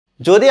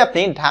যদি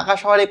আপনি ঢাকা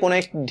শহরে কোনো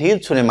একটি ঢিল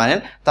ছুঁড়ে মারেন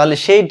তাহলে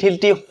সেই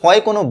ঢিলটি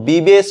হয় কোনো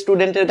বিবিএ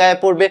স্টুডেন্টের গায়ে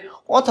পড়বে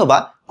অথবা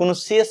কোনো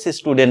সিএসসি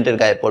স্টুডেন্টের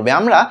গায়ে পড়বে।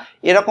 আমরা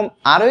এরকম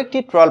আরো একটি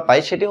ট্রল পাই,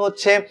 সেটি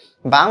হচ্ছে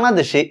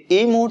বাংলাদেশে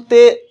এই মুহূর্তে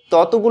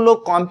ততগুলো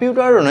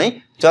কম্পিউটারও নয়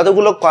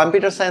যতগুলো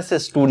কম্পিউটার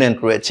সায়েন্সের স্টুডেন্ট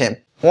রয়েছে।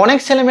 অনেক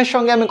ছেলেমেয়ের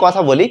সঙ্গে আমি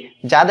কথা বলি,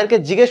 যাদেরকে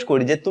জিজ্ঞেস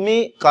করি যে তুমি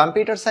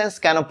কম্পিউটার সায়েন্স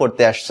কেন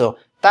পড়তে আসছো,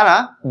 তারা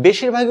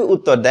বেশিরভাগই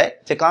উত্তর দেয়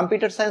যে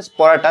কম্পিউটার সায়েন্স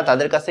পড়াটা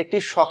তাদের কাছে একটি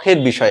শখের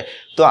বিষয়।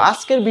 তো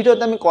আজকের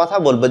ভিডিওতে আমি কথা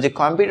বলবো যে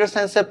কম্পিউটার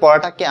সায়েন্সের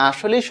পড়াটা কি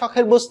আসলেই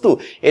শখের বস্তু,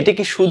 এটি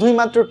কি শুধুই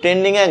মাত্র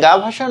ট্রেন্ডিং এ গা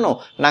ভাসানো,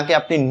 নাকি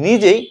আপনি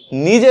নিজেই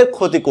নিজের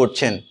ক্ষতি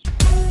করছেন।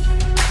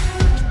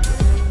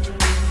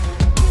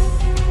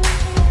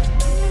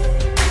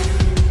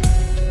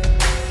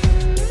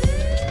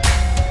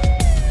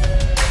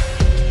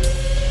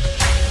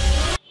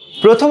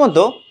 প্রথমত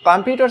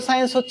কম্পিউটার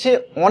সায়েন্স হচ্ছে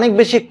অনেক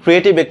বেশি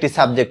ক্রিয়েটিভ একটি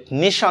সাবজেক্ট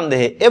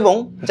নিঃসন্দেহে, এবং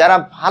যারা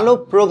ভালো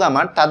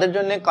প্রোগ্রামার তাদের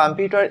জন্য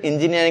কম্পিউটার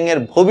ইঞ্জিনিয়ারিং এর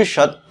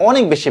ভবিষ্যৎ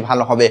অনেক বেশি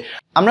ভালো হবে।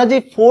 আমরা যে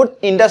ফোর্থ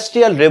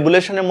ইন্ডাস্ট্রিয়াল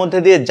রেভলিউশনের মধ্যে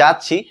দিয়ে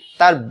যাচ্ছি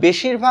তার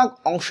বেশিরভাগ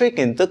অংশই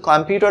কিন্তু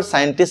কম্পিউটার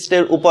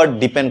সায়েন্টিস্টের উপর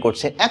ডিপেন্ড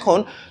করছে। এখন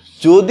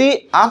যদি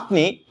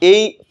আপনি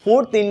এই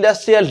ফোর্থ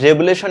ইন্ডাস্ট্রিয়াল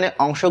রেভলিউশনে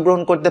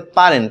অংশগ্রহণ করতে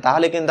পারেন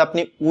তাহলে কিন্তু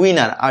আপনি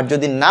উইনার, আর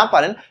যদি না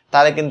পারেন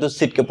তাহলে কিন্তু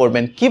ছিটকে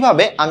পড়বেন।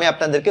 কিভাবে আমি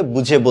আপনাদেরকে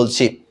বুঝিয়ে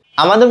বলছি।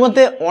 আমাদের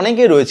মধ্যে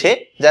অনেকেই রয়েছে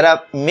যারা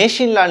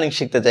মেশিন লার্নিং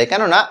শিখতে চায়,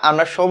 কেননা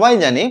আমরা সবাই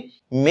জানি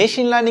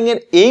মেশিন লার্নিং এর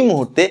এই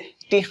মুহূর্তে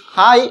একটি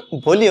হাই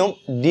ভলিউম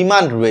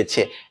ডিমান্ড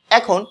রয়েছে।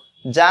 এখন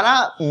যারা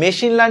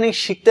মেশিন লার্নিং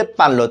শিখতে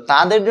পারলো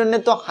তাদের জন্য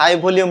তো হাই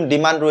ভলিউম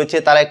ডিমান্ড রয়েছে,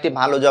 তারা একটি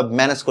ভালো জব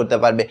ম্যানেজ করতে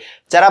পারবে।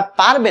 যারা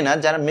পারবে না,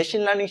 যারা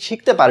মেশিন লার্নিং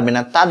শিখতে পারবে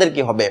না, তাদের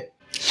কি হবে?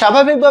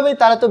 স্বাভাবিকভাবেই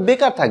তারা তো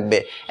বেকার থাকবে।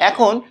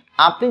 এখন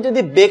আপনি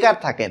যদি বেকার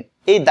থাকেন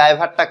এই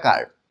দায়ভারটা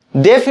কার?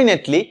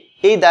 ডেফিনেটলি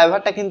এই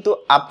দায়ভারটা কিন্তু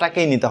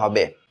আপনাকেই নিতে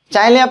হবে।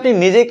 চাইলে আপনি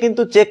নিজে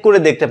কিন্তু চেক করে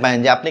দেখতে পারেন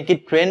যে আপনি কি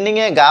ট্রেন্ডিং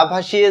এ গা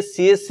ভাসিয়ে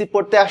সিএসসি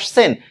পড়তে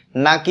আসছেন,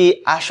 নাকি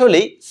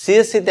আসলেই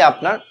সিএসসি তে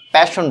আপনার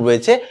প্যাশন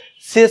রয়েছে,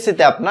 সিএসসি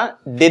তে আপনার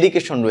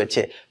ডেডিকেশন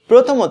রয়েছে।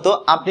 প্রথমত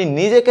আপনি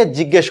নিজেকে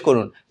জিজ্ঞেস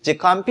করুন যে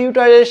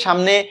কম্পিউটারের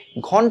সামনে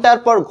ঘন্টার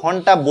পর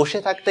ঘন্টা বসে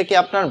থাকতে কি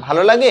আপনার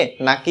ভালো লাগে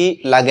নাকি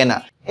লাগে না,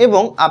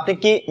 এবং আপনি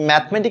কি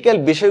ম্যাথমেটিক্যাল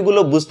বিষয়গুলো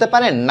বুঝতে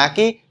পারেন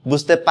নাকি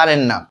বুঝতে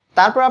পারেন না।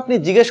 তারপর আপনি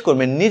জিজ্ঞেস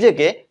করবেন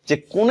নিজেকে যে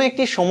কোনো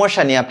একটি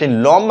সমস্যা নিয়ে আপনি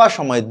লম্বা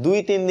সময়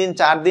 2-3 দিন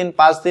 4 দিন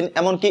 5 দিন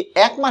এমনকি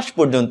 1 মাস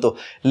পর্যন্ত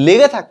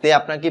লেগে থাকতে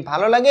আপনার কি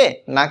ভালো লাগে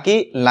নাকি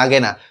লাগে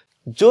না।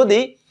 যদি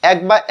এক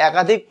বা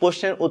একাধিক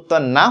প্রশ্নের উত্তর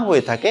না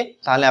হয়ে থাকে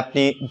তাহলে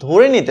আপনি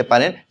ধরে নিতে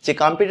পারেন যে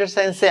কম্পিউটার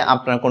সায়েন্সে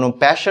আপনার কোনো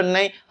প্যাশন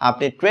নেই,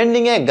 আপনি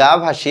ট্রেন্ডিং এ গা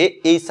ভাসিয়ে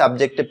এই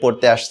সাবজেক্টে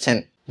পড়তে আসছেন।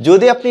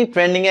 যদি আপনি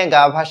ট্রেন্ডিং এ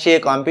গা ভাসিয়ে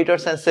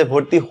কম্পিউটার সায়েন্সে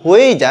ভর্তি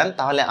হয়েই যান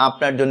তাহলে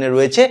আপনার জন্য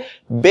রয়েছে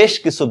বেশ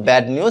কিছু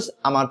ব্যাড নিউজ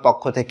আমার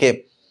পক্ষ থেকে।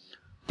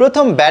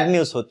 প্রথম ব্যাড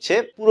নিউজ হচ্ছে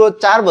পুরো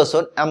 4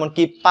 বছর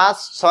এমনকি 5,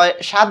 6,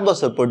 7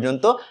 বছর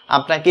পর্যন্ত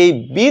আপনাকে এই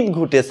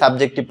বিদঘুটে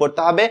সাবজেক্টটি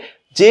পড়তে হবে,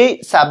 যেই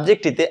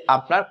সাবজেক্টটিতে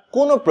আপনার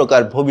কোনো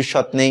প্রকার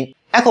ভবিষ্যৎ নেই।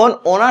 এখন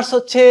অনার্স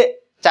হচ্ছে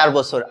 4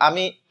 বছর,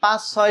 আমি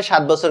 5, 6,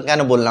 7 বছর কেন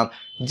বললাম?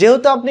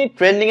 যেহেতু আপনি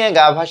ট্রেন্ডিং এ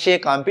গা ভাসিয়ে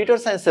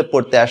কম্পিউটার সায়েন্সে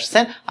পড়তে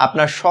আসছেন,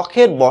 আপনার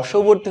শখের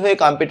বশবর্তী হয়ে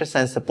কম্পিউটার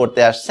সায়েন্সে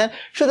পড়তে আসছেন,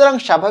 সুতরাং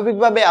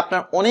স্বাভাবিকভাবে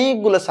আপনার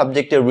অনেকগুলো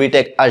সাবজেক্টের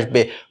রিটেক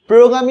আসবে।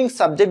 প্রোগ্রামিং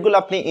সাবজেক্টগুলো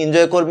আপনি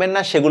এনজয় করবেন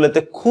না, সেগুলোতে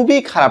খুবই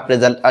খারাপ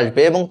রেজাল্ট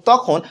আসবে, এবং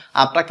তখন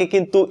আপনাকে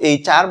কিন্তু এই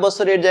 4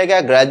 বছরের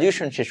জায়গায়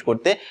গ্র্যাজুয়েশন শেষ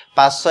করতে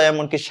 5, 6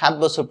 এমনকি 7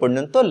 বছর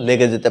পর্যন্ত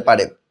লেগে যেতে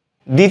পারে।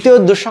 দ্বিতীয়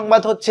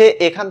দুঃসংবাদ হচ্ছে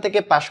এখান থেকে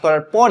পাশ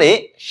করার পরে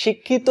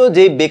শিক্ষিত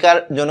যে বেকার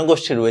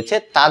জনগোষ্ঠী রয়েছে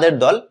তাদের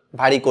দল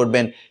ভারী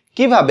করবেন।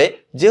 কিভাবে?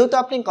 যেহেতু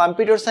আপনি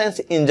কম্পিউটার সায়েন্স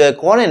এনজয়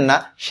করেন না,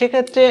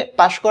 সেক্ষেত্রে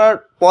পাশ করার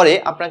পরে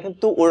আপনার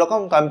কিন্তু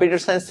ওরকম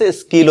কম্পিউটার সায়েন্সে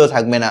স্কিলও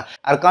থাকবে না।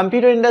 আর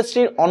কম্পিউটার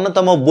ইন্ডাস্ট্রির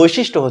অন্যতম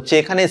বৈশিষ্ট্য হচ্ছে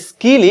এখানে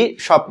স্কিলই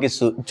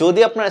সবকিছু। যদি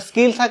আপনার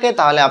স্কিল থাকে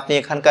তাহলে আপনি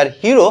এখানকার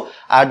হিরো,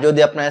 আর যদি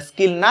আপনার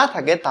স্কিল না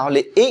থাকে তাহলে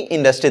এই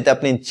ইন্ডাস্ট্রিতে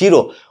আপনি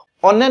জিরো।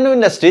 অন্যান্য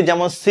ইন্ডাস্ট্রি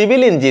যেমন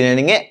সিভিল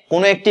ইঞ্জিনিয়ারিং এ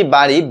কোনো একটি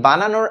বাড়ি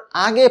বানানোর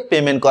আগে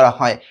পেমেন্ট করা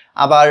হয়,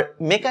 আবার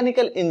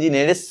মেকানিক্যাল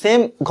ইঞ্জিনিয়ারিং সেম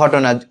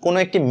ঘটনা, কোনো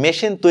একটি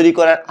মেশিন তৈরি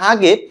করার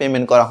আগে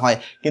পেমেন্ট করা হয়।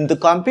 কিন্তু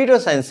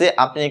কম্পিউটার সায়েন্সে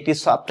আপনি একটি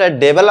সফটওয়্যার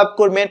ডেভেলপ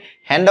করবেন,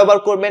 হ্যান্ড ওভার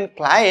করবেন,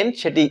 ক্লায়েন্ট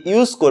সেটি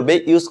ইউজ করবে,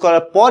 ইউজ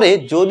করার পরে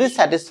যদি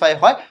স্যাটিসফাই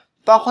হয়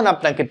তখন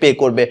আপনাকে পে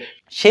করবে।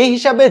 সেই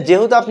হিসাবে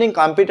যেহেতু আপনি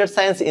কম্পিউটার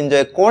সায়েন্স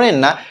এনজয় করেন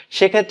না,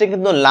 সেক্ষেত্রে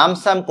কিন্তু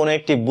লামসাম কোনো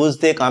একটি বুঝ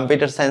দিয়ে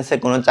কম্পিউটার সায়েন্সে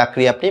কোনো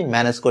চাকরি আপনি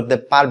ম্যানেজ করতে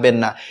পারবেন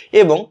না,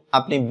 এবং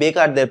আপনি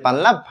বেকারদের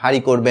পাল্লা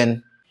ভারী করবেন।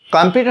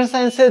 কম্পিউটার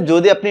সায়েন্সে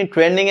যদি আপনি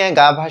ট্রেন্ডিং এ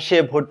গা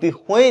ভাসিয়ে ভর্তি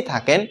হয়েই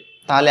থাকেন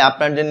তাহলে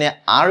আপনার জন্য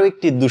আরো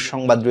একটি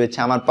দুঃসংবাদ রয়েছে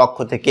আমার পক্ষ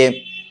থেকে।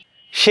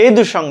 সেই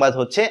দুঃসংবাদ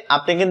হচ্ছে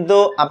আপনি কিন্তু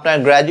আপনার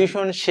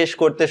গ্র্যাজুয়েশন শেষ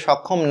করতে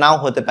সক্ষম নাও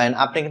হতে পারেন,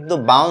 আপনি কিন্তু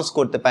বাউন্স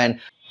করতে পারেন।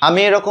 আমি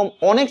এরকম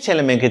অনেক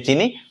ছেলে মেয়েকে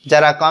চিনি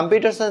যারা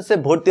কম্পিউটার সায়েন্সে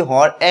ভর্তি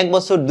হওয়ার 1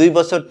 বছর 2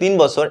 বছর 3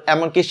 বছর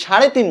এমনকি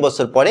 3.5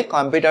 বছর পরে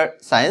কম্পিউটার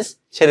সায়েন্স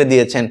ছেড়ে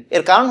দিয়েছেন।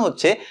 এর কারণ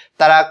হচ্ছে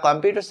তারা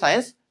কম্পিউটার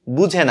সায়েন্স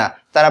বুঝে না,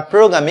 তারা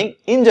প্রোগ্রামিং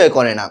এনজয়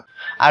করে না।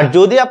 আর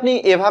যদি আপনি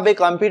এভাবে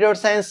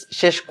কম্পিউটার সায়েন্স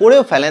শেষ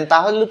করেও ফেলেন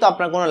তাহলে তো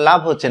আপনার কোনো লাভ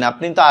হচ্ছে না,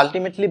 আপনি তো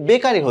আলটিমেটলি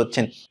বেকারই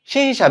হচ্ছেন।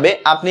 সেই হিসাবে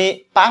আপনি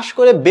পাশ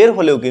করে বের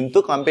হলেও কিন্তু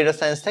কম্পিউটার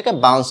সায়েন্স থেকে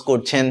বাউন্স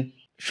করছেন।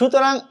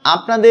 সুতরাং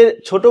আপনাদের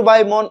ছোট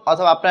ভাই বোন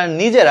অথবা আপনারা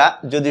নিজেরা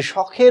যদি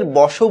শখের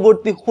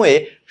বশবর্তী হয়ে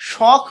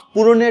শখ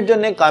পূরণের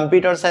জন্য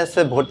কম্পিউটার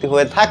সায়েন্সে ভর্তি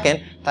হয়ে থাকেন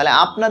তাহলে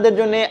আপনাদের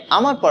জন্য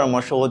আমার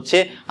পরামর্শ হচ্ছে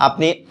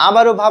আপনি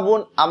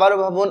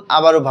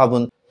আবারও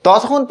ভাবুন।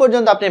 ততক্ষণ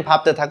পর্যন্ত আপনি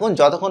ভাবতে থাকুন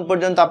যতক্ষণ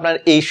পর্যন্ত আপনার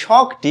এই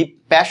শখটি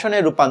প্যাশনে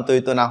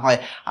রূপান্তরিত না হয়।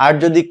 আর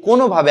যদি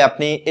কোনোভাবে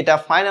আপনি এটা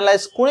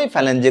ফাইনালাইজ করে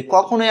ফেলেন যে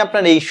কখনোই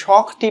আপনার এই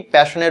শখটি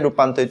প্যাশনে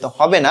রূপান্তরিত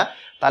হবে না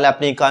তাহলে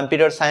আপনি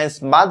কম্পিউটার সায়েন্স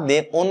বাদ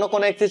দিয়ে অন্য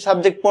কোনো একটি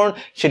সাবজেক্ট পড়ুন,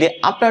 সেটি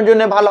আপনার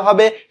জন্য ভালো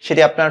হবে,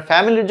 সেটি আপনার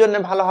ফ্যামিলির জন্য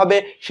ভালো হবে,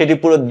 সেটি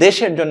পুরো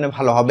দেশের জন্য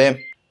ভালো হবে।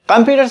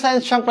 কম্পিউটার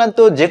সায়েন্স সংক্রান্ত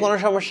যে কোনো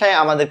সমস্যায়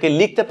আমাদেরকে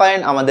লিখতে পারেন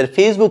আমাদের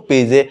ফেসবুক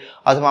পেজে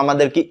অথবা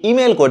আমাদেরকে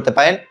ইমেল করতে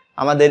পারেন।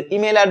 আমাদের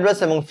ইমেল অ্যাড্রেস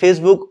এবং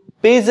ফেসবুক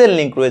পেজের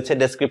লিংক রয়েছে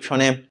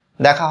ডেসক্রিপশনে।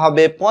 দেখা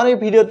হবে পরের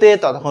ভিডিওতে,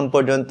 ততক্ষণ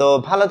পর্যন্ত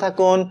ভালো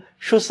থাকুন,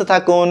 সুস্থ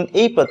থাকুন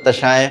এই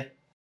প্রত্যাশায়।